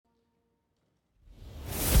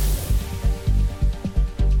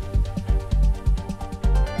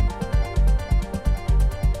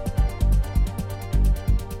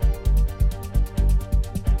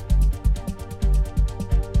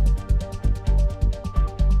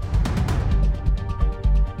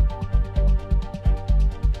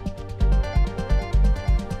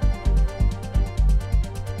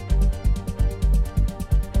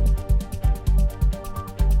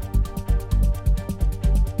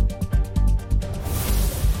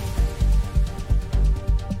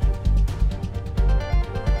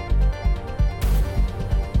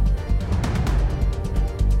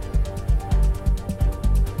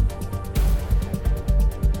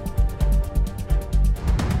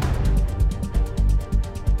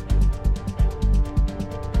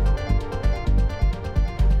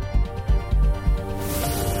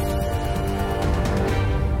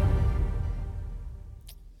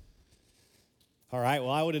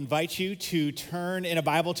would invite you to turn in a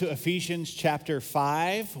Bible to Ephesians chapter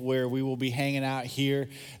 5, where we will be hanging out here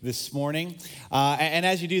this morning. And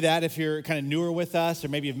as you do that, if you're kind of newer with us, or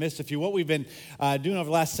maybe you've missed a few, what we've been doing over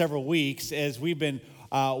the last several weeks is we've been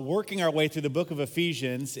working our way through the book of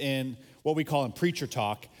Ephesians in what we call in preacher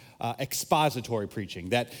talk, expository preaching.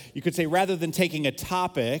 That you could say, rather than taking a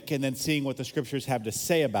topic and then seeing what the scriptures have to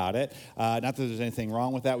say about it, not that there's anything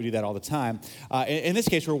wrong with that, we do that all the time. In this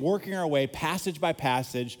case, we're working our way passage by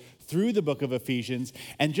passage through the book of Ephesians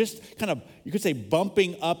and just kind of, you could say,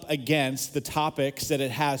 bumping up against the topics that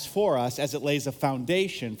it has for us as it lays a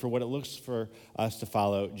foundation for what it looks for us to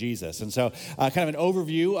follow Jesus. And so kind of an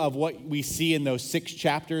overview of what we see in those 6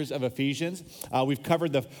 chapters of Ephesians. We've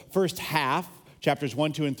covered the first half, chapters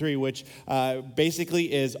 1, 2, and 3, which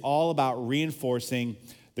basically is all about reinforcing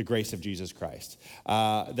the grace of Jesus Christ.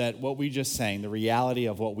 That what we just sang, the reality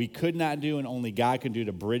of what we could not do and only God can do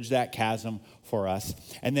to bridge that chasm for us.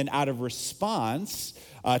 And then out of response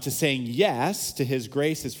to saying yes to his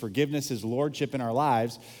grace, his forgiveness, his lordship in our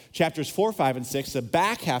lives, chapters 4, 5, and 6, the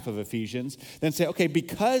back half of Ephesians, then say, okay,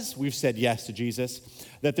 because we've said yes to Jesus,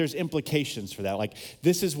 that there's implications for that. Like,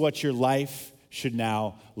 this is what your life should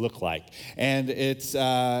now look like. And it's,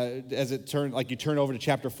 you turn over to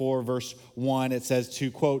chapter 4, verse 1, it says to,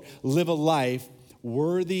 quote, live a life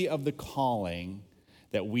worthy of the calling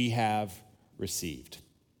that we have received.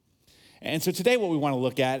 And so today what we want to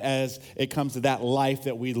look at as it comes to that life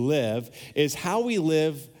that we live is how we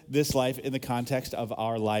live this life in the context of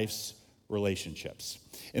our life's relationships.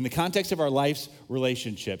 In the context of our life's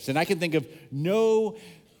relationships. And I can think of no,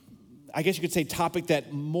 I guess you could say, topic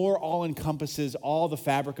that more all-encompasses all the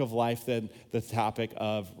fabric of life than the topic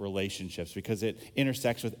of relationships, because it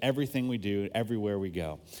intersects with everything we do, everywhere we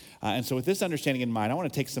go. And so with this understanding in mind, I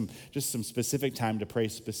want to take some specific time to pray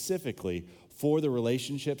specifically for the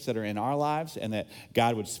relationships that are in our lives and that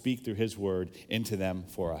God would speak through his word into them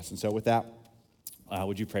for us. And so with that,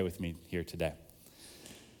 would you pray with me here today?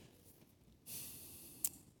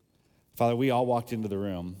 Father, we all walked into the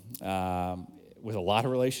room with a lot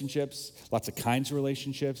of relationships, lots of kinds of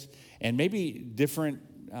relationships, and maybe different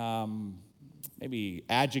maybe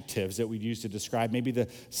adjectives that we'd use to describe maybe the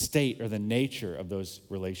state or the nature of those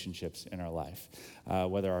relationships in our life.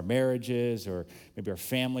 Whether our marriages or maybe our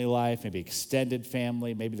family life, maybe extended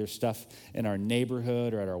family, maybe there's stuff in our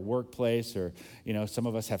neighborhood or at our workplace, or some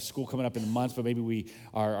of us have school coming up in months, but maybe we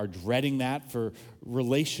are dreading that for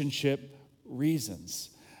relationship reasons.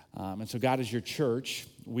 And so God, as your church,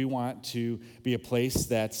 we want to be a place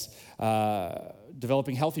that's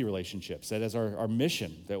developing healthy relationships. That is our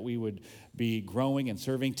mission, that we would be growing and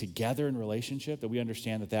serving together in relationship, that we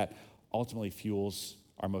understand that ultimately fuels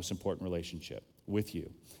our most important relationship with you,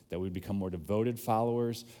 that we become more devoted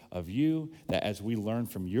followers of you, that as we learn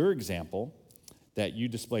from your example, that you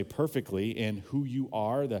display perfectly in who you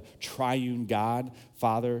are, the triune God,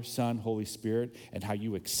 Father, Son, Holy Spirit, and how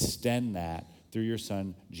you extend that through your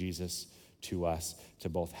Son, Jesus, to us, to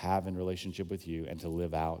both have in relationship with you and to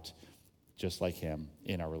live out just like him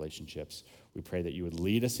in our relationships. We pray that you would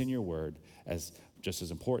lead us in your word, as just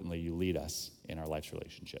as importantly, you lead us in our life's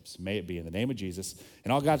relationships. May it be in the name of Jesus.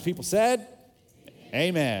 And all God's people said,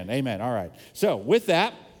 amen. Amen. All right. So with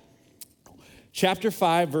that, chapter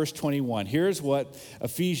 5, verse 21. Here's what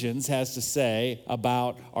Ephesians has to say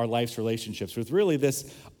about our life's relationships with really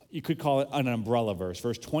this, you could call it an umbrella verse.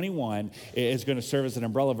 Verse 21 is going to serve as an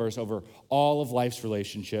umbrella verse over all of life's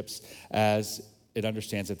relationships, as it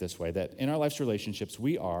understands it this way, that in our life's relationships,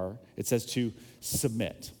 it says to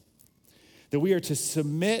submit. That we are to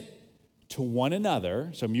submit to one another,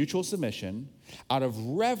 so mutual submission, out of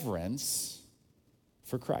reverence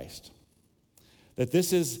for Christ. That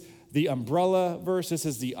this is the umbrella verse, this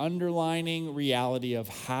is the underlining reality of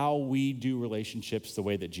how we do relationships the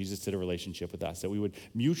way that Jesus did a relationship with us, that we would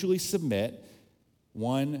mutually submit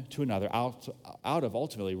one to another out of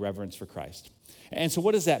ultimately reverence for Christ. And so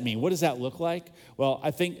what does that mean? What does that look like? Well,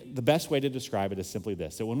 I think the best way to describe it is simply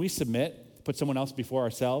this, that when we submit, put someone else before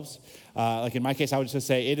ourselves, like in my case, I would just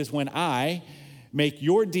say, it is when I make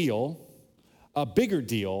your deal a bigger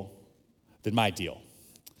deal than my deal.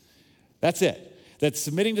 That's it. That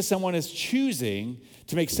submitting to someone is choosing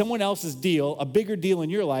to make someone else's deal a bigger deal in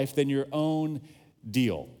your life than your own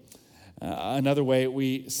deal. Another way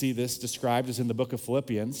we see this described is in the book of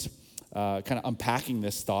Philippians, kind of unpacking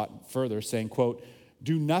this thought further, saying, quote,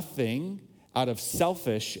 do nothing out of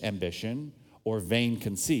selfish ambition or vain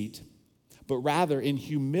conceit, but rather in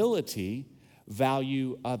humility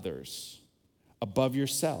value others above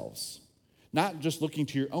yourselves, not just looking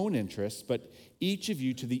to your own interests, but each of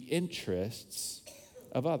you to the interests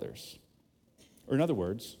of others. Or in other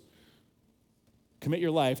words, Commit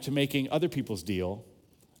your life to making other people's deal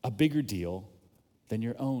a bigger deal than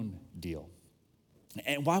your own deal.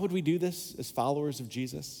 And why would we do this as followers of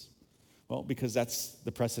Jesus? Well, because that's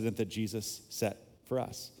the precedent that Jesus set for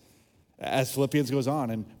us. As Philippians goes on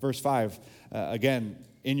in verse 5, again,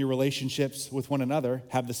 in your relationships with one another,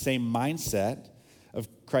 have the same mindset of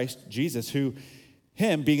Christ Jesus, who,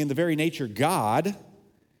 him being in the very nature God,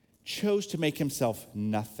 chose to make himself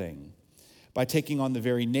nothing by taking on the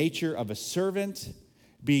very nature of a servant,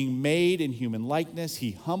 being made in human likeness.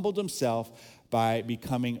 He humbled himself by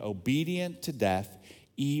becoming obedient to death,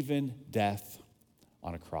 even death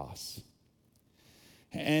on a cross.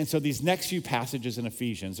 And so these next few passages in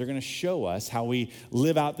Ephesians are going to show us how we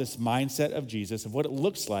live out this mindset of Jesus, of what it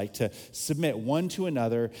looks like to submit one to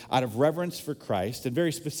another out of reverence for Christ. And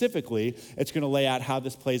very specifically, it's going to lay out how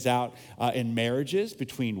this plays out in marriages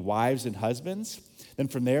between wives and husbands. Then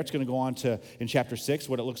from there, it's going to go on to, in chapter 6,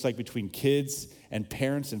 what it looks like between kids and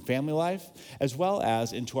parents and family life, as well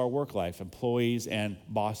as into our work life, employees and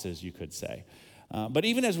bosses, you could say. But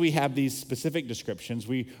even as we have these specific descriptions,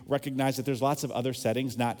 we recognize that there's lots of other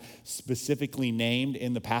settings not specifically named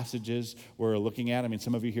in the passages we're looking at. I mean,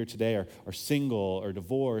 some of you here today are single or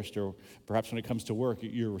divorced, or perhaps when it comes to work,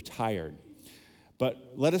 you're retired.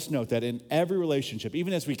 But let us note that in every relationship,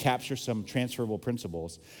 even as we capture some transferable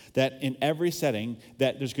principles, that in every setting,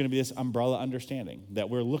 that there's going to be this umbrella understanding, that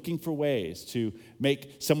we're looking for ways to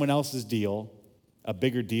make someone else's deal a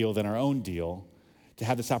bigger deal than our own deal, to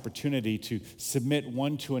have this opportunity to submit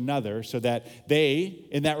one to another so that they,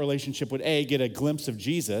 in that relationship, would A, get a glimpse of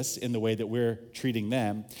Jesus in the way that we're treating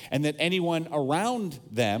them, and that anyone around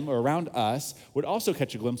them or around us would also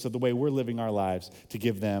catch a glimpse of the way we're living our lives to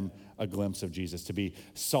give them a glimpse of Jesus, to be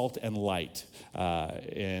salt and light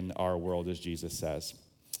in our world, as Jesus says.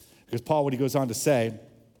 Because Paul, what he goes on to say,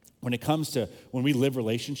 when it comes to when we live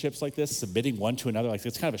relationships like this, submitting one to another, like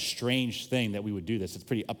it's kind of a strange thing that we would do this. It's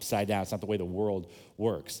pretty upside down. It's not the way the world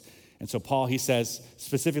works. And so Paul, he says,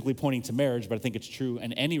 specifically pointing to marriage, but I think it's true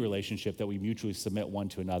in any relationship that we mutually submit one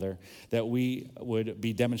to another, that we would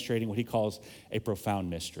be demonstrating what he calls a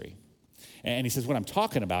profound mystery. And he says, what I'm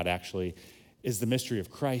talking about actually is the mystery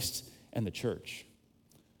of Christ and the church.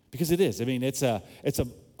 Because it is. I mean, it's an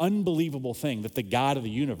unbelievable thing that the God of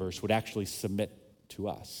the universe would actually submit to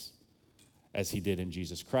us, as he did in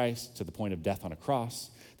Jesus Christ, to the point of death on a cross,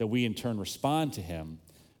 that we in turn respond to him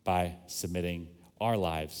by submitting our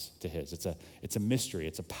lives to his. It's a mystery.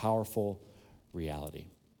 It's a powerful reality.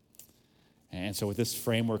 And so with this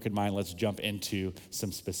framework in mind, let's jump into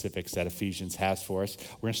some specifics that Ephesians has for us.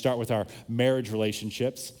 We're going to start with our marriage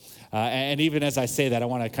relationships. And even as I say that, I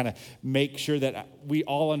want to kind of make sure that we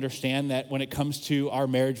all understand that when it comes to our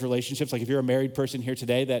marriage relationships, like if you're a married person here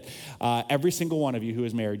today, that every single one of you who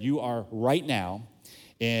is married, you are right now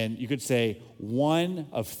in, you could say, one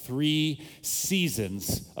of 3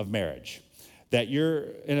 seasons of marriage. That you're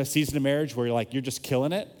in a season of marriage where you're just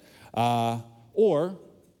killing it, or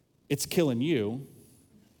it's killing you,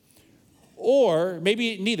 or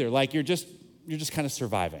maybe neither, like you're just kind of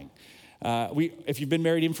surviving. If you've been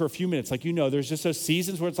married even for a few minutes, there's just those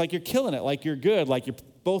seasons where it's like you're killing it, like you're good, like you're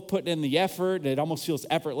both putting in the effort, and it almost feels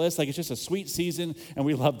effortless, like it's just a sweet season, and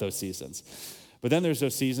we love those seasons. But then there's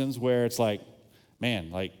those seasons where it's like, man,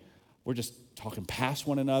 like we're just talking past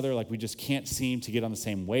one another, like we just can't seem to get on the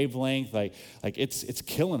same wavelength, like it's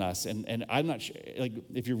killing us, and I'm not sure, like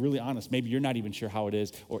if you're really honest, maybe you're not even sure how it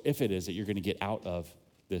is, or if it is, that you're going to get out of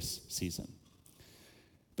this season.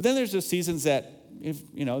 But then there's those seasons that,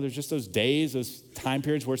 there's just those days, those time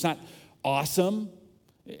periods where it's not awesome,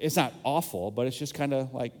 it's not awful, but it's just kind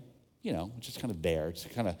of like, it's just kind of there, it's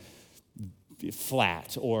kind of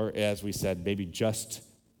flat, or as we said, maybe just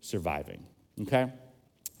surviving, okay?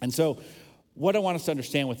 And so what I want us to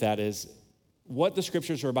understand with that is what the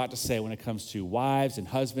scriptures are about to say when it comes to wives and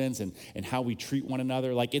husbands and how we treat one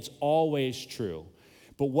another. Like, it's always true.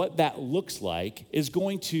 But what that looks like is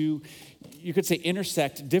going to, you could say,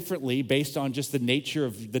 intersect differently based on just the nature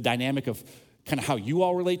of the dynamic of kind of how you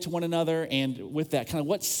all relate to one another, and with that, kind of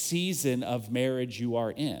what season of marriage you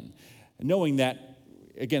are in. Knowing that,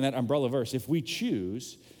 again, that umbrella verse, if we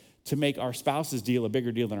choose to make our spouse's deal a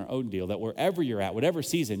bigger deal than our own deal, that wherever you're at, whatever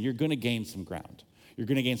season, you're going to gain some ground. You're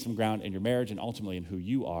going to gain some ground in your marriage and ultimately in who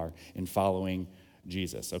you are in following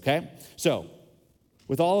Jesus, okay? So,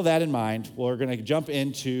 with all of that in mind, we're going to jump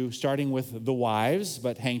into starting with the wives,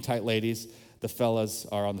 but hang tight, ladies. The fellas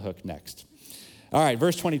are on the hook next. All right,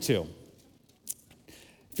 verse 22.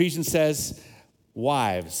 Ephesians says,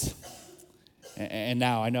 wives. And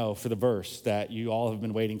now I know for the verse that you all have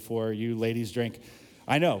been waiting for, you ladies drink,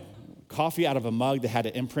 I know, coffee out of a mug that had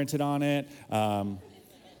it imprinted on it.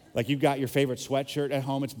 Like you've got your favorite sweatshirt at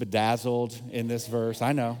home. It's bedazzled in this verse.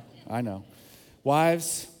 I know.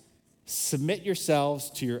 Wives, submit yourselves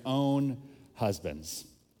to your own husbands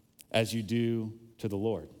as you do to the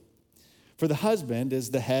Lord. For the husband is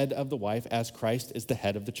the head of the wife as Christ is the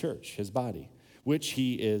head of the church, his body, which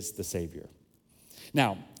he is the Savior.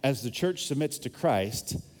 Now, as the church submits to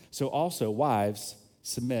Christ, so also wives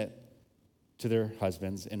submit to their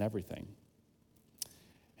husbands in everything.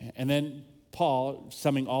 And then Paul,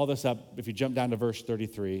 summing all this up, if you jump down to verse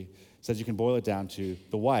 33, says you can boil it down to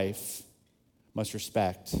the wife must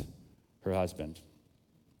respect her husband.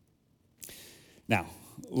 Now,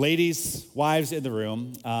 ladies, wives in the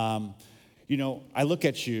room, I look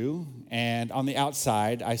at you, and on the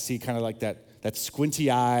outside, I see kind of like that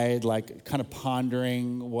squinty-eyed, like kind of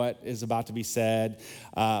pondering what is about to be said.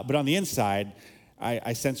 But on the inside,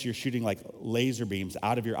 I sense you're shooting like laser beams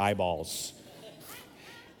out of your eyeballs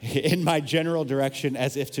in my general direction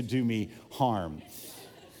as if to do me harm.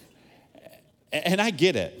 And I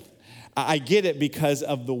get it. I get it because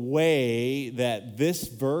of the way that this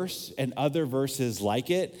verse and other verses like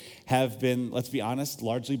it have been, let's be honest,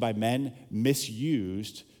 largely by men,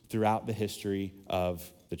 misused throughout the history of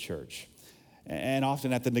the church. And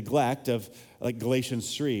often at the neglect of like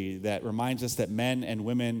Galatians 3 that reminds us that men and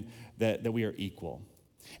women, that we are equal.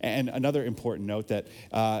 And another important note that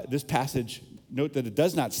this passage, note that it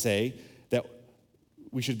does not say that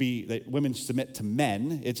that women submit to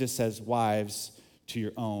men. It just says wives to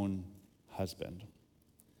your own husband.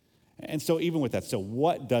 And so even with that, so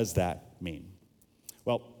what does that mean?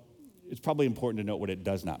 Well, it's probably important to note what it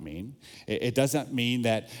does not mean. It doesn't mean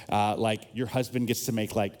that like your husband gets to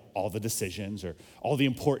make like all the decisions or all the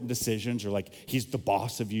important decisions or like he's the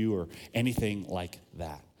boss of you or anything like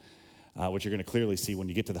that, which you're going to clearly see when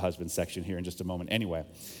you get to the husband section here in just a moment anyway.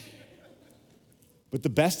 But the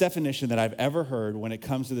best definition that I've ever heard when it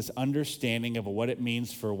comes to this understanding of what it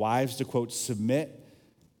means for wives to, quote, submit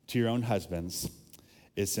to your own husbands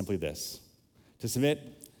is simply this. To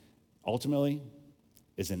submit, ultimately,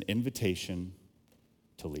 is an invitation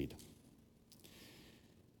to lead.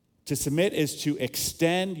 To submit is to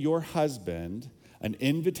extend your husband an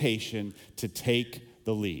invitation to take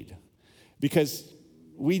the lead. Because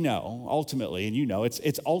we know, ultimately, and you know,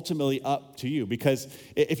 it's ultimately up to you. Because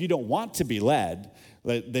if you don't want to be led,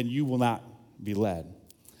 then you will not be led.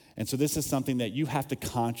 And so this is something that you have to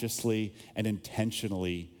consciously and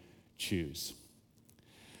intentionally choose.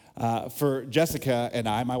 For Jessica and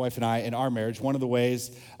I, my wife and I, in our marriage, one of the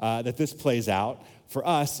ways that this plays out for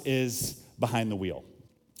us is behind the wheel.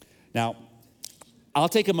 Now, I'll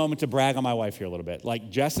take a moment to brag on my wife here a little bit.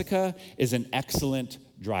 Like, Jessica is an excellent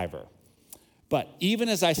driver. But even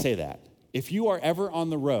as I say that, if you are ever on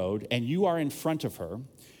the road and you are in front of her,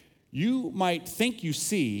 you might think you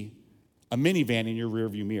see a minivan in your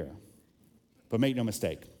rearview mirror. But make no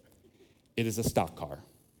mistake, it is a stock car.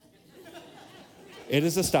 It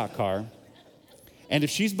is a stock car. And if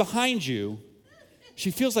she's behind you, she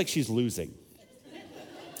feels like she's losing.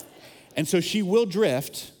 And so she will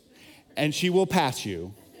drift and she will pass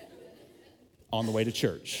you on the way to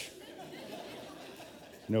church.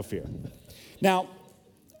 No fear. Now,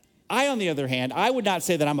 I, on the other hand, I would not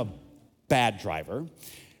say that I'm a bad driver,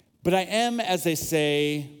 but I am, as they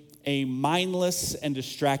say, a mindless and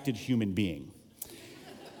distracted human being.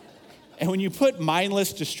 And when you put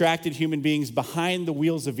mindless, distracted human beings behind the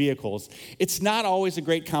wheels of vehicles, it's not always a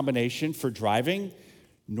great combination for driving,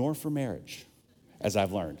 nor for marriage, as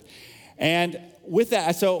I've learned. And with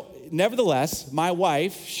that, so nevertheless, my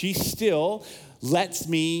wife, she still lets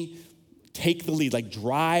me take the lead, like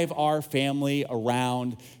drive our family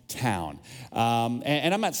around town.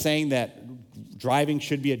 And I'm not saying that driving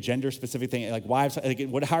should be a gender-specific thing. Like wives,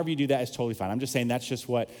 like however you do that is totally fine. I'm just saying that's just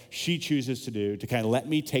what she chooses to do to kind of let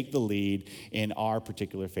me take the lead in our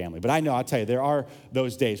particular family. But I know, I'll tell you, there are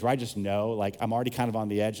those days where I just know, like I'm already kind of on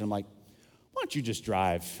the edge, and I'm like, why don't you just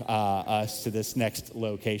drive us to this next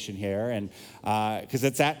location here? And because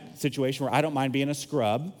it's that situation where I don't mind being a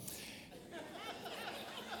scrub,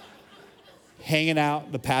 hanging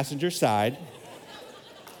out the passenger side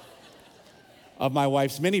of my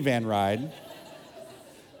wife's minivan ride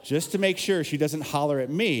just to make sure she doesn't holler at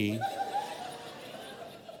me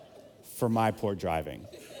for my poor driving.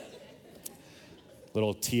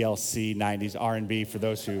 Little TLC 90s R&B for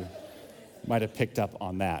those who might have picked up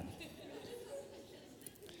on that.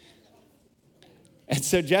 And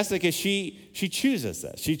so Jessica, she chooses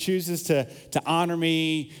this. She chooses to honor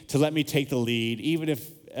me, to let me take the lead, even if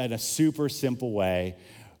in a super simple way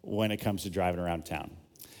when it comes to driving around town.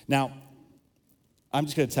 Now, I'm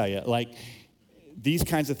just going to tell you, like, these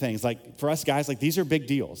kinds of things, like for us guys, like these are big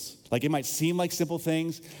deals. Like it might seem like simple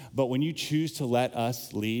things, but when you choose to let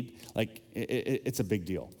us lead, like it's a big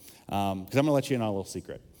deal. Because I'm going to let you in on a little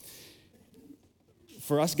secret.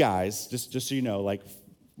 For us guys, just so you know, like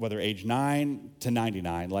whether age 9 to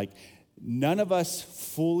 99, like none of us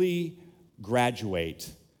fully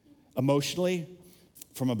graduate emotionally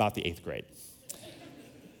from about the 8th grade.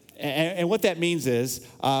 And what that means is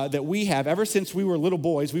that we have, ever since we were little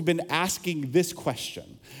boys, we've been asking this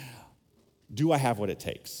question: do I have what it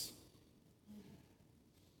takes?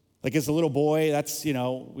 Like as a little boy, that's, we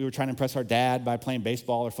were trying to impress our dad by playing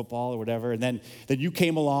baseball or football or whatever. And then you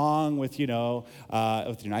came along with, with your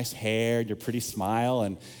nice hair and your pretty smile.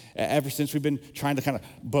 And ever since we've been trying to kind of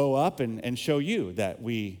bow up and show you that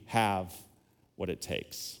we have what it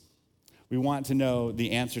takes. We want to know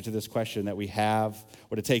the answer to this question, that we have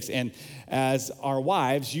what it takes. And as our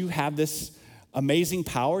wives, you have this amazing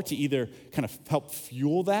power to either kind of help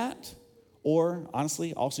fuel that, or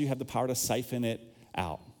honestly, also you have the power to siphon it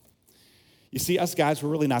out. You see, us guys, we're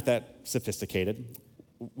really not that sophisticated.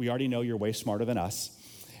 We already know you're way smarter than us.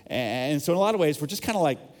 And so in a lot of ways, we're just kind of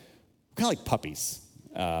like puppies.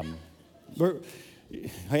 Hang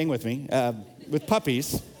with me. With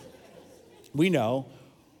puppies, we know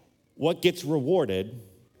what gets rewarded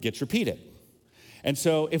gets repeated. And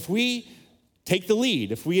so if we take the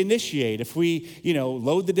lead, if we initiate, if we,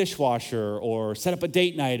 load the dishwasher or set up a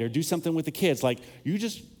date night or do something with the kids, like you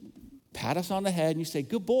just pat us on the head and you say,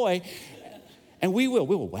 good boy. And we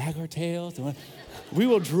will wag our tails. We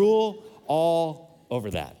will drool all over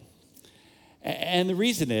that. And the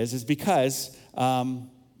reason is because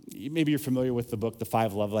maybe you're familiar with the book, The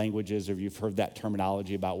 5 Love Languages, or you've heard that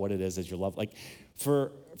terminology about what it is as your love. Like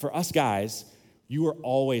for us guys, you are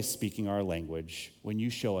always speaking our language when you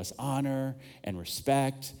show us honor and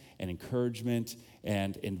respect and encouragement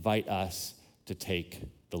and invite us to take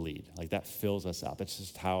the lead. Like that fills us up. It's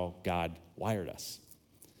just how God wired us.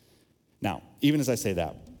 Now, even as I say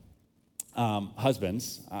that,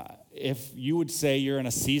 husbands, if you would say you're in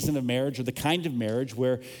a season of marriage or the kind of marriage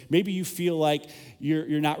where maybe you feel like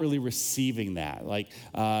you're not really receiving that, like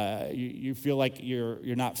you feel like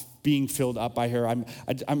you're not being filled up by her,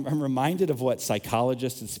 I'm reminded of what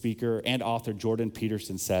psychologist and speaker and author Jordan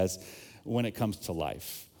Peterson says when it comes to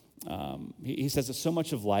life. He says that so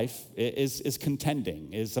much of life is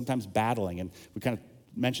contending, is sometimes battling, and we kind of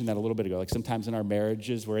mentioned that a little bit ago. Like sometimes in our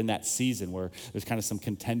marriages, we're in that season where there's kind of some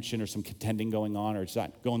contention or some contending going on, or it's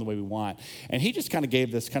not going the way we want. And he just kind of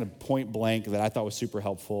gave this kind of point blank that I thought was super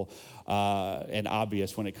helpful and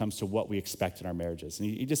obvious when it comes to what we expect in our marriages. And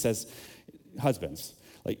he just says, husbands,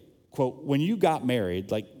 like, quote, when you got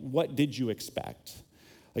married, like, what did you expect?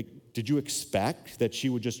 Like, did you expect that she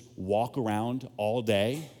would just walk around all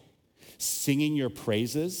day singing your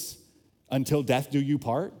praises until death do you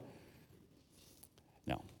part?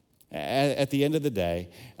 At the end of the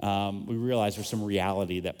day, we realize there's some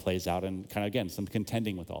reality that plays out and kind of, again, some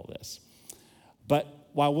contending with all this. But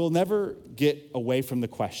while we'll never get away from the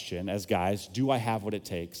question as guys, do I have what it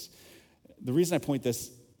takes? The reason I point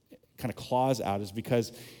this kind of clause out is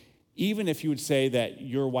because even if you would say that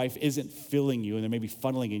your wife isn't filling you and they're maybe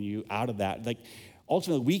funneling in you out of that, like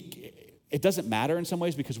ultimately it doesn't matter in some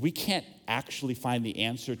ways because we can't actually find the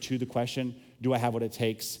answer to the question, do I have what it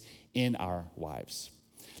takes, in our wives.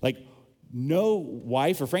 Like, no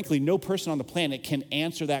wife, or frankly, no person on the planet can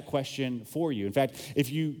answer that question for you. In fact, if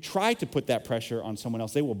you try to put that pressure on someone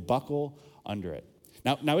else, they will buckle under it.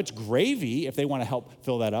 Now it's gravy if they want to help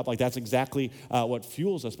fill that up. Like, that's exactly what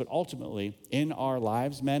fuels us. But ultimately, in our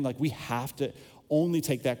lives, men, like, we have to only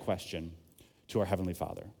take that question to our Heavenly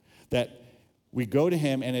Father. That we go to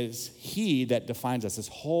him, and it's he that defines us. This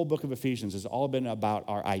whole book of Ephesians has all been about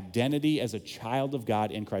our identity as a child of God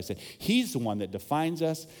in Christ. That he's the one that defines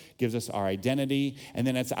us, gives us our identity, and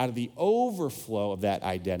then it's out of the overflow of that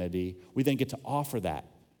identity, we then get to offer that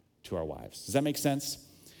to our wives. Does that make sense?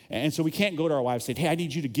 And so we can't go to our wives and say, hey, I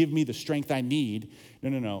need you to give me the strength I need.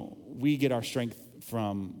 No. We get our strength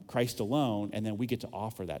from Christ alone, and then we get to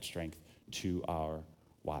offer that strength to our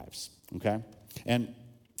wives, okay? And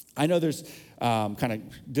I know there's kind of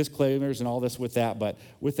disclaimers and all this with that, but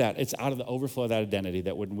with that, it's out of the overflow of that identity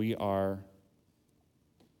that when we are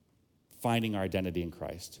finding our identity in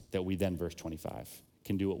Christ, that we then, verse 25,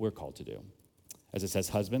 can do what we're called to do. As it says,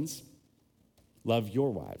 husbands, love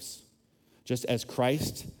your wives, just as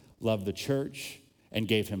Christ loved the church and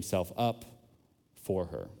gave himself up for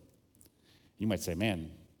her. You might say,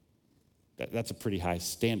 man, that's a pretty high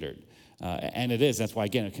standard. And it is. That's why,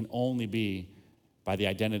 again, it can only be by the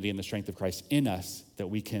identity and the strength of Christ in us, that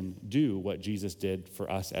we can do what Jesus did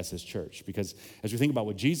for us as his church. Because as we think about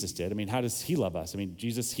what Jesus did, I mean, how does he love us? I mean,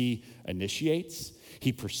 Jesus, he initiates,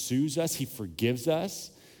 he pursues us, he forgives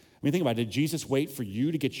us. I mean, think about it. Did Jesus wait for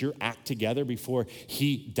you to get your act together before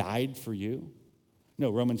he died for you?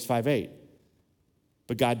 No, Romans 5:8.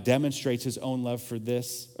 But God demonstrates his own love for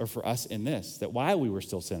this, or for us in this, that while we were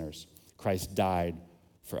still sinners, Christ died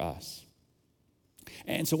for us.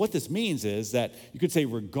 And so what this means is that you could say,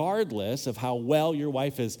 regardless of how well your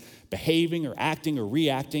wife is behaving or acting or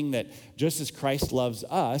reacting, that just as Christ loves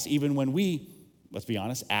us, even when we, let's be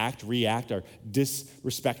honest, react, are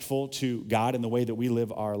disrespectful to God in the way that we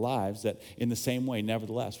live our lives, that in the same way,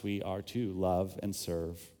 nevertheless, we are to love and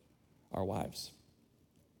serve our wives.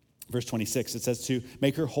 Verse 26, it says to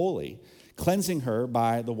make her holy, cleansing her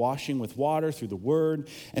by the washing with water through the word,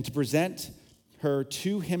 and to present her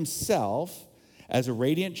to himself as a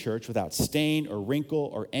radiant church without stain or wrinkle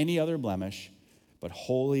or any other blemish, but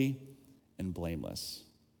holy and blameless.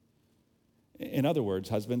 In other words,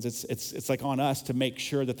 husbands, it's like on us to make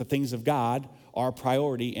sure that the things of God are a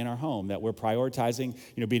priority in our home, that we're prioritizing,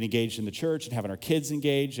 being engaged in the church and having our kids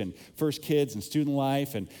engaged and first kids and student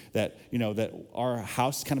life, and that, that our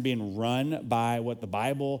house is kind of being run by what the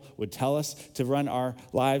Bible would tell us to run our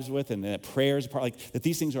lives with, and that prayers, that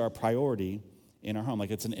these things are a priority in our home.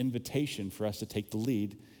 Like it's an invitation for us to take the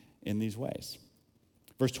lead in these ways.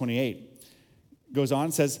 Verse 28 goes on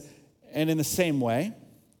and says, and in the same way,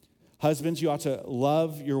 husbands, you ought to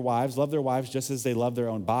love their wives just as they love their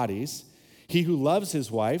own bodies. He who loves his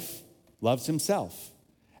wife loves himself.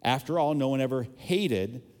 After all, no one ever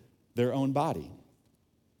hated their own body.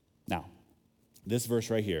 Now, this verse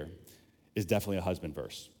right here is definitely a husband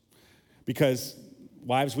verse. Because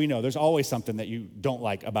wives, we know there's always something that you don't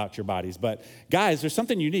like about your bodies. But guys, there's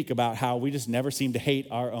something unique about how we just never seem to hate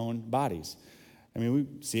our own bodies. I mean, we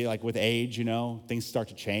see it like with age, things start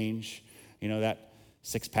to change. That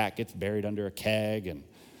six-pack gets buried under a keg, and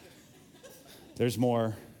there's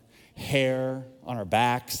more hair on our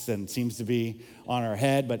backs than seems to be on our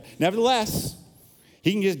head. But nevertheless,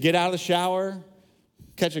 he can just get out of the shower,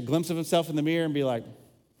 catch a glimpse of himself in the mirror, and be like,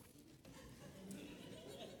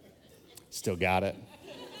 still got it.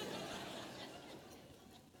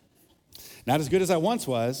 Not as good as I once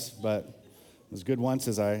was, but as good once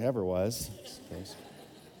as I ever was, I suppose.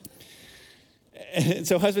 And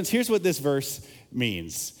so, husbands, here's what this verse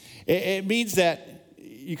means. It means that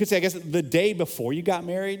you could say, I guess, the day before you got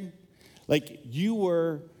married, like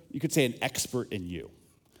you could say, an expert in you.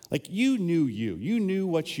 Like you knew you. You knew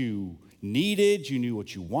what you needed. You knew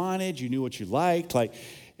what you wanted. You knew what you liked. Like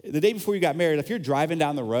the day before you got married, if you're driving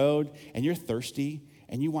down the road and you're thirsty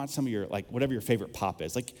and you want some of your, like, whatever your favorite pop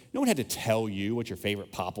is, like, no one had to tell you what your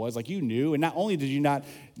favorite pop was. Like, you knew, and not only did you not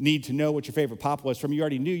need to know what your favorite pop was from, you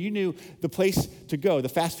already knew. You knew the place to go, the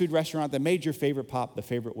fast food restaurant that made your favorite pop the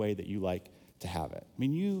favorite way that you like to have it. I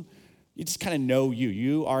mean, you just kind of know you.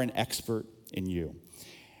 You are an expert in you.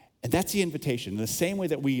 And that's the invitation. In the same way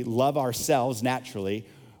that we love ourselves naturally,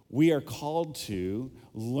 we are called to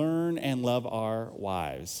learn and love our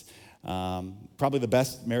wives. Probably the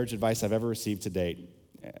best marriage advice I've ever received to date.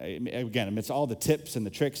 Again, amidst all the tips and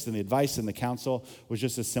the tricks and the advice and the counsel, was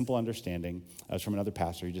just a simple understanding. I was from another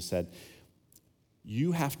pastor. He just said,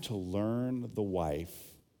 you have to learn the wife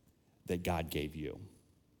that God gave you.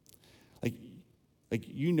 Like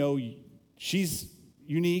she's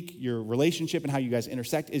unique. Your relationship and how you guys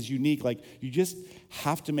intersect is unique. Like, you just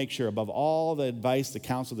have to make sure, above all the advice, the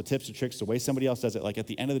counsel, the tips, the tricks, the way somebody else does it, like at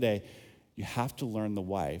the end of the day, you have to learn the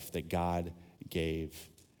wife that God gave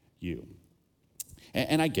you.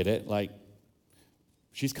 And I get it, like,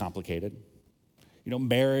 she's complicated.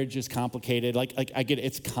 Marriage is complicated. Like I get it,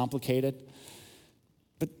 it's complicated.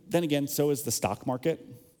 But then again, so is the stock market.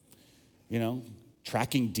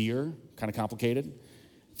 Tracking deer, kind of complicated.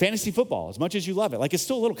 Fantasy football, as much as you love it, like, it's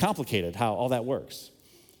still a little complicated how all that works.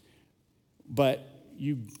 But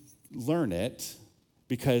you learn it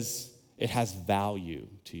because it has value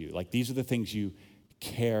to you. Like, these are the things you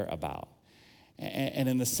care about. And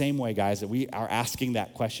in the same way, guys, that we are asking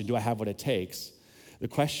that question, do I have what it takes? The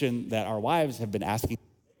question that our wives have been asking.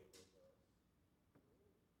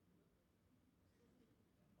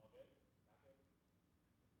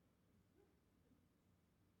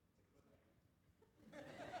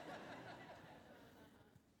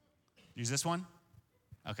 Use this one?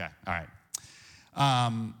 Okay, all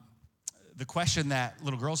right. The question that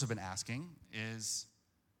little girls have been asking is,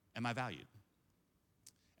 am I valued?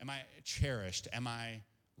 Am I cherished? Am I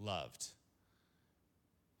loved?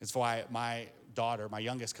 It's why my daughter, my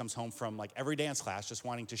youngest, comes home from like every dance class just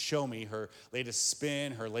wanting to show me her latest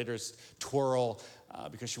spin, her latest twirl,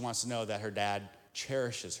 because she wants to know that her dad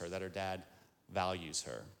cherishes her, that her dad values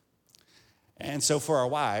her. And so for our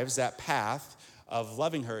wives, that path of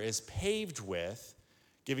loving her is paved with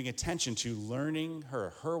giving attention to learning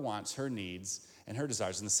her wants, her needs, and her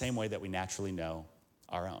desires in the same way that we naturally know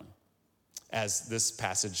our own. As this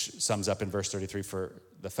passage sums up in verse 33 for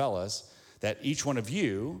the fellas, that each one of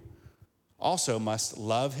you also must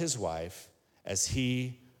love his wife as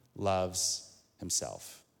he loves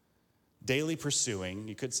himself. Daily pursuing,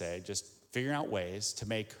 you could say, just figuring out ways to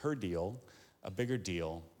make her deal a bigger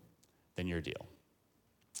deal than your deal.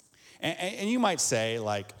 And you might say,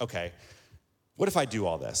 like, okay, what if I do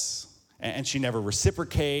all this? And she never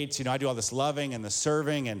reciprocates. I do all this loving and the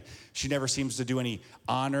serving, and she never seems to do any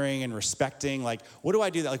honoring and respecting. Like, what do I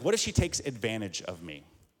do? Like, what if she takes advantage of me?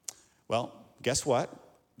 Well, guess what?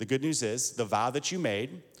 The good news is the vow that you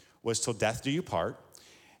made was till death do you part.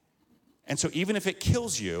 And so even if it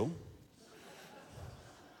kills you,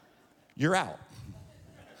 you're out.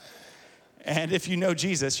 And if you know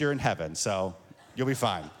Jesus, you're in heaven, so you'll be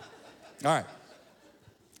fine. All right,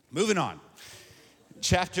 moving on.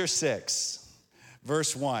 Chapter 6,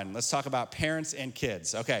 verse 1. Let's talk about parents and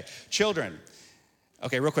kids. Okay, children.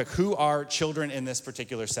 Okay, real quick, who are children in this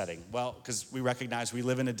particular setting? Well, because we recognize we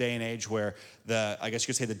live in a day and age where I guess you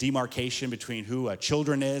could say the demarcation between who a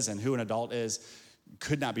children is and who an adult is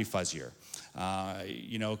could not be fuzzier.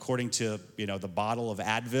 According to, the bottle of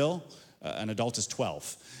Advil, an adult is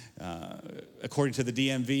 12. According to the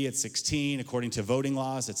DMV, it's 16. According to voting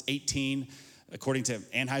laws, it's 18. According to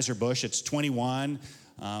Anheuser-Busch, it's 21.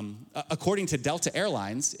 According to Delta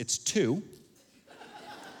Airlines, it's 2.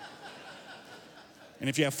 And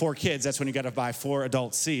if you have 4 kids, that's when you got to buy 4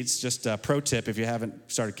 adult seats. Just a pro tip if you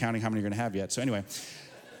haven't started counting how many you're going to have yet. So anyway.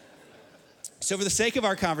 So for the sake of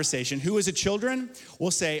our conversation, who is a children? We'll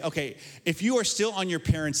say, okay, if you are still on your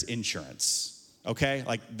parents' insurance, okay,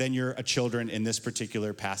 like then you're a children in this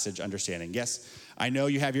particular passage understanding. Yes, I know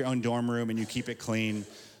you have your own dorm room and you keep it clean.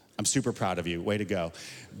 I'm super proud of you. Way to go.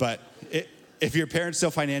 But if your parents still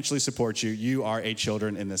financially support you, you are a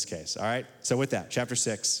children in this case, all right? So with that, chapter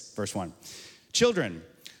 6, verse 1. Children,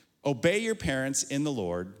 obey your parents in the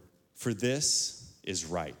Lord, for this is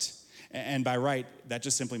right. And by right, that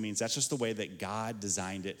just simply means that's just the way that God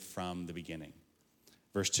designed it from the beginning.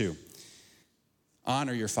 Verse 2,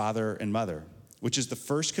 honor your father and mother, which is the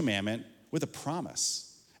first commandment with a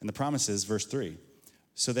promise. And the promise is, verse 3,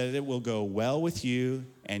 so that it will go well with you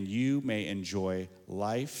and you may enjoy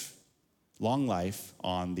long life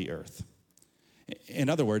on the earth. In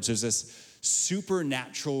other words, there's this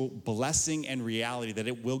supernatural blessing and reality that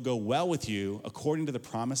it will go well with you according to the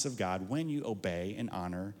promise of God when you obey and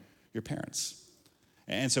honor your parents.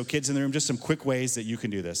 And so kids in the room, just some quick ways that you can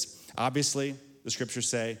do this. Obviously, the scriptures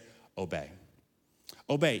say, obey.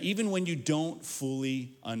 Obey, even when you don't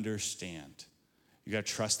fully understand. You got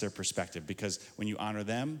to trust their perspective because when you honor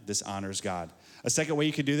them, this honors God. A second way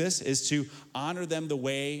you could do this is to honor them the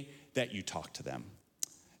way that you talk to them.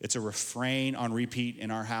 It's a refrain on repeat in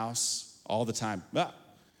our house all the time.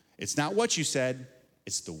 It's not what you said,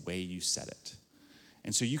 it's the way you said it.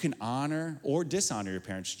 And so you can honor or dishonor your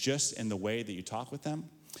parents just in the way that you talk with them.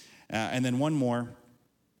 And then one more,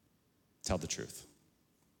 tell the truth.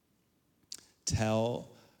 Tell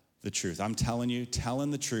the truth. I'm telling you,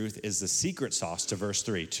 telling the truth is the secret sauce to verse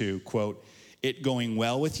 3, to quote, it going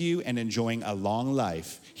well with you and enjoying a long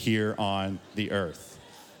life here on the earth.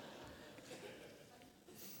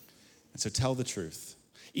 And so tell the truth.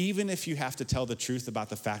 Even if you have to tell the truth about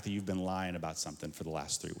the fact that you've been lying about something for the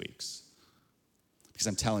last 3 weeks. Because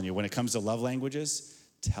I'm telling you, when it comes to love languages,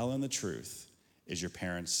 telling the truth is your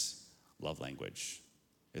parents' love language.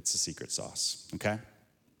 It's the secret sauce, okay?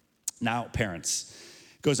 Now, parents.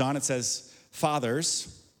 It goes on, it says,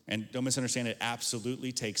 fathers, and don't misunderstand, it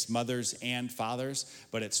absolutely takes mothers and fathers,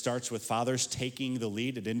 but it starts with fathers taking the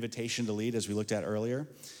lead, an invitation to lead, as we looked at earlier. It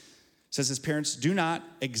says, as parents, do not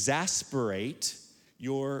exasperate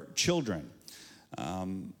your children.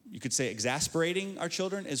 You could say exasperating our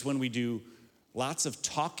children is when we do lots of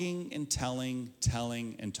talking and telling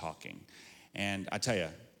and talking. And I tell you,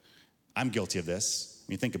 I'm guilty of this.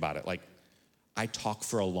 I mean, think about it. Like, I talk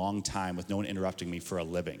for a long time with no one interrupting me for a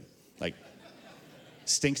living. Like,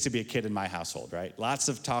 stinks to be a kid in my household, right? Lots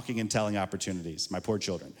of talking and telling opportunities, my poor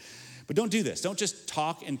children. But don't do this. Don't just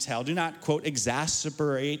talk and tell. Do not, quote,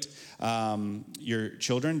 exasperate your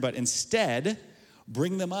children, but instead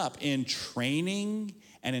bring them up in training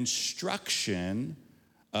and instruction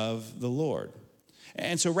of the Lord.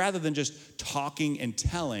 And so rather than just talking and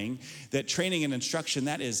telling, that training and instruction,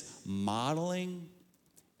 that is modeling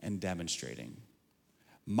and demonstrating.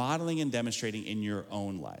 Modeling and demonstrating in your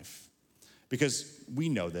own life. Because we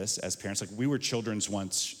know this as parents, like we were children's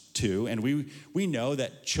once too, and we know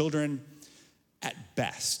that children at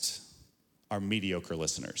best are mediocre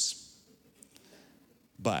listeners.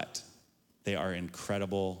 But they are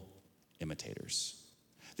incredible imitators.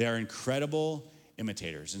 They are incredible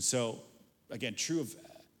imitators. And so, again, true of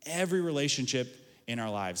every relationship in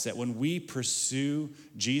our lives, that when we pursue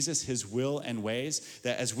Jesus, his will and ways,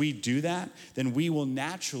 that as we do that, then we will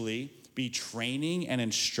naturally be training and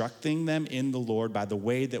instructing them in the Lord by the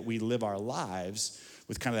way that we live our lives,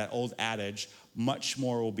 with kind of that old adage, much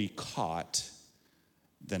more will be caught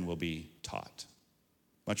than will be taught.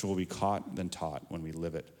 Much will be caught than taught when we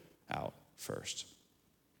live it out first.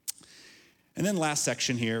 And then last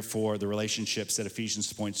section here for the relationships that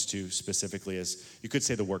Ephesians points to specifically is, you could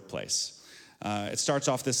say, the workplace. It starts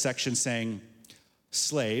off this section saying,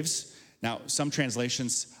 slaves. Now, some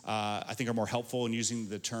translations, I think, are more helpful in using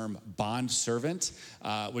the term bondservant,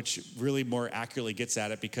 which really more accurately gets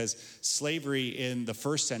at it, because slavery in the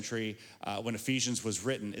first century, when Ephesians was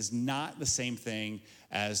written, is not the same thing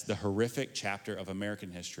as the horrific chapter of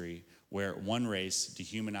American history where one race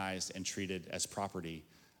dehumanized and treated as property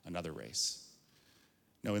another race.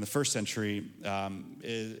 No, in the first century,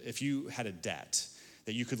 if you had a debt,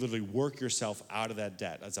 that you could literally work yourself out of that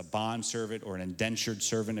debt as a bond servant or an indentured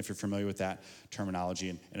servant, if you're familiar with that terminology,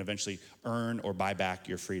 and eventually earn or buy back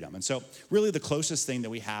your freedom. And so really the closest thing that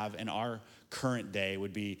we have in our current day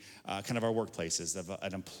would be kind of our workplaces, of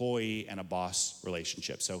an employee and a boss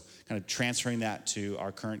relationship. So kind of transferring that to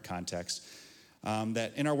our current context,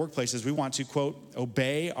 that in our workplaces, we want to, quote,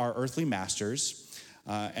 obey our earthly masters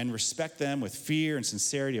and respect them with fear and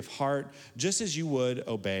sincerity of heart, just as you would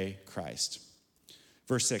obey Christ.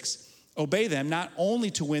 Verse 6, obey them not only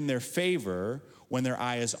to win their favor when their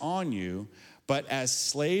eye is on you, but as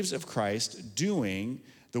slaves of Christ, doing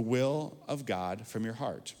the will of God from your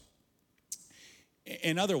heart.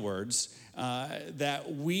 In other words,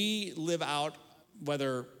 that we live out,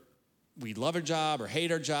 whether we love our job or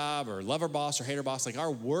hate our job, or love our boss or hate our boss, like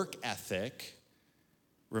our work ethic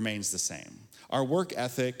remains the same. Our work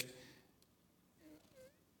ethic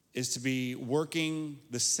is to be working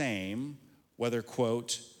the same, whether,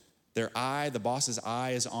 quote, the boss's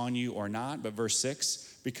eye is on you or not, but verse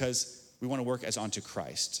 6, because we want to work as unto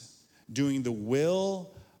Christ, doing the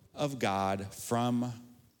will of God from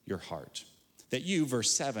your heart. That you,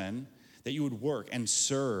 verse 7, that you would work and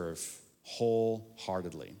serve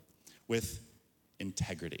wholeheartedly with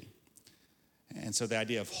integrity. And so the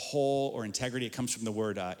idea of whole or integrity, it comes from the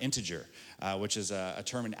word integer, which is a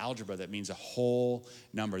term in algebra that means a whole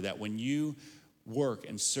number, that when you work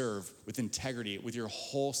and serve with integrity, with your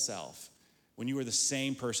whole self, when you are the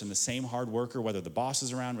same person, the same hard worker, whether the boss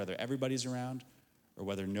is around, whether everybody's around, or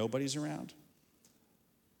whether nobody's around,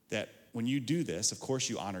 that when you do this, of course,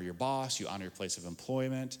 you honor your boss, you honor your place of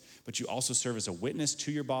employment, but you also serve as a witness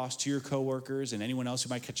to your boss, to your coworkers, and anyone else who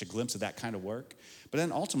might catch a glimpse of that kind of work. But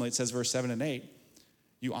then ultimately, it says, verse 7 and 8,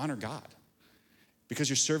 you honor God because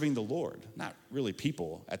you're serving the Lord, not really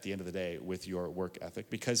people at the end of the day with your work ethic,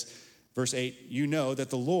 because verse 8, you know that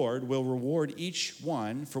the Lord will reward each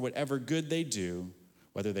one for whatever good they do,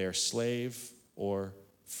 whether they are slave or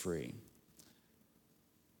free.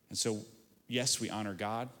 And so, yes, we honor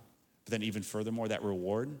God, but then even furthermore, that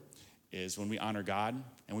reward is when we honor God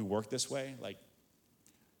and we work this way, like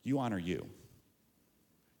you honor you.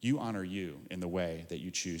 You honor you in the way that you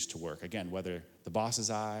choose to work. Again, whether the boss's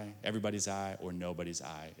eye, everybody's eye, or nobody's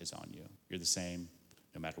eye is on you. You're the same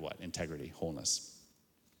no matter what. Integrity, wholeness.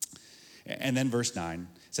 And then verse 9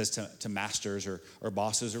 says to masters or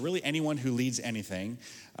bosses, or really anyone who leads anything,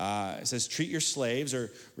 it says treat your slaves,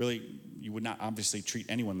 or really you would not obviously treat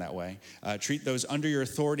anyone that way, treat those under your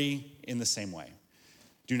authority in the same way.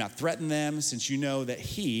 Do not threaten them, since you know that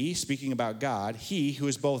he, speaking about God, he who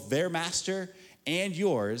is both their master and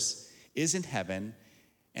yours is in heaven,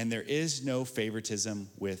 and there is no favoritism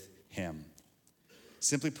with him.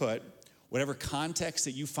 Simply put, whatever context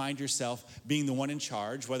that you find yourself being the one in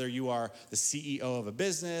charge, whether you are the CEO of a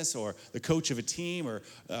business or the coach of a team or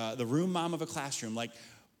the room mom of a classroom, like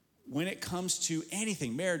when it comes to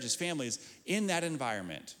anything, marriages, families, in that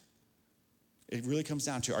environment, it really comes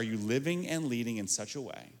down to, are you living and leading in such a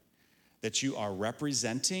way that you are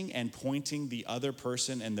representing and pointing the other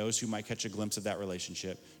person and those who might catch a glimpse of that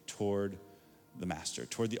relationship toward the master,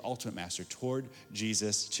 toward the ultimate master, toward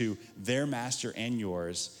Jesus, to their master and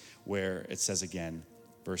yours, where it says again,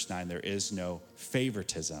 verse 9, there is no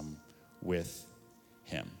favoritism with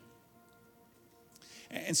him.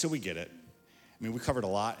 And so we get it. I mean, we covered a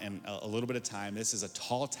lot in a little bit of time. This is a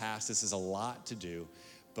tall task. This is a lot to do.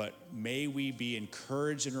 But may we be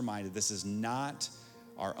encouraged and reminded this is not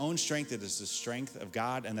our own strength. It is the strength of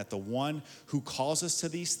God, and that the one who calls us to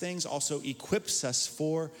these things also equips us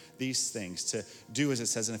for these things to do, as it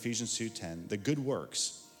says in Ephesians 2:10, the good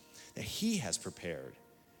works that he has prepared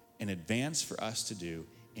in advance for us to do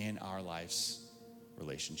in our life's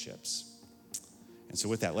relationships. And so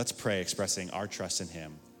with that, let's pray, expressing our trust in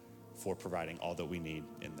him for providing all that we need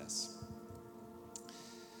in this.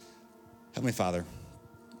 Heavenly Father,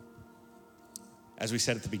 as we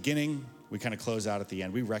said at the beginning, we kind of close out at the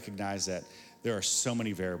end. We recognize that there are so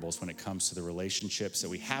many variables when it comes to the relationships that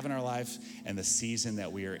we have in our life and the season that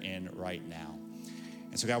we are in right now.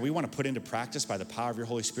 And so, God, we want to put into practice by the power of your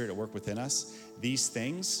Holy Spirit at work within us these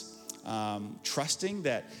things, trusting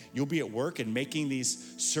that you'll be at work in making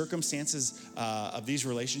these circumstances of these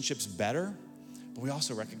relationships better. But we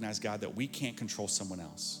also recognize, God, that we can't control someone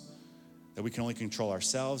else, that we can only control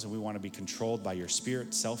ourselves, and we want to be controlled by your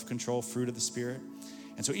Spirit, self-control, fruit of the Spirit.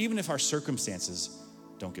 And so even if our circumstances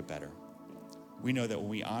don't get better, we know that when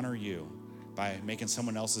we honor you by making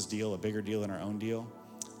someone else's deal a bigger deal than our own deal,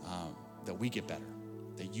 that we get better,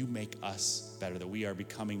 that you make us better, that we are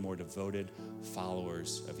becoming more devoted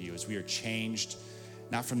followers of you as we are changed,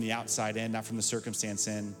 not from the outside in, not from the circumstance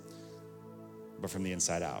in, but from the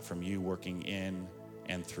inside out, from you working in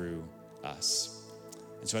and through us.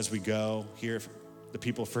 And so as we go here, the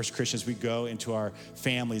people of First Christians, we go into our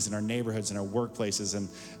families and our neighborhoods and our workplaces and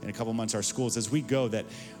in a couple months our schools, as we go, that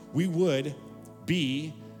we would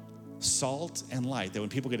be salt and light, that when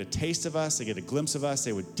people get a taste of us, they get a glimpse of us,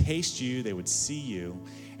 they would taste you, they would see you,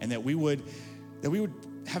 and that we would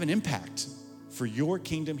have an impact for your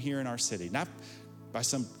kingdom here in our city, not by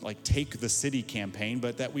some like take the city campaign,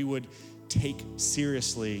 but that we would take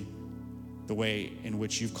seriously the way in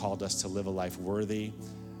which you've called us to live a life worthy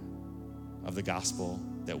of the gospel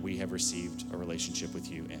that we have received a relationship with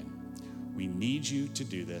you in. We need you to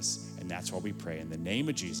do this, and that's why we pray in the name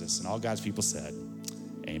of Jesus. And all God's people said,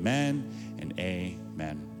 amen and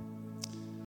amen.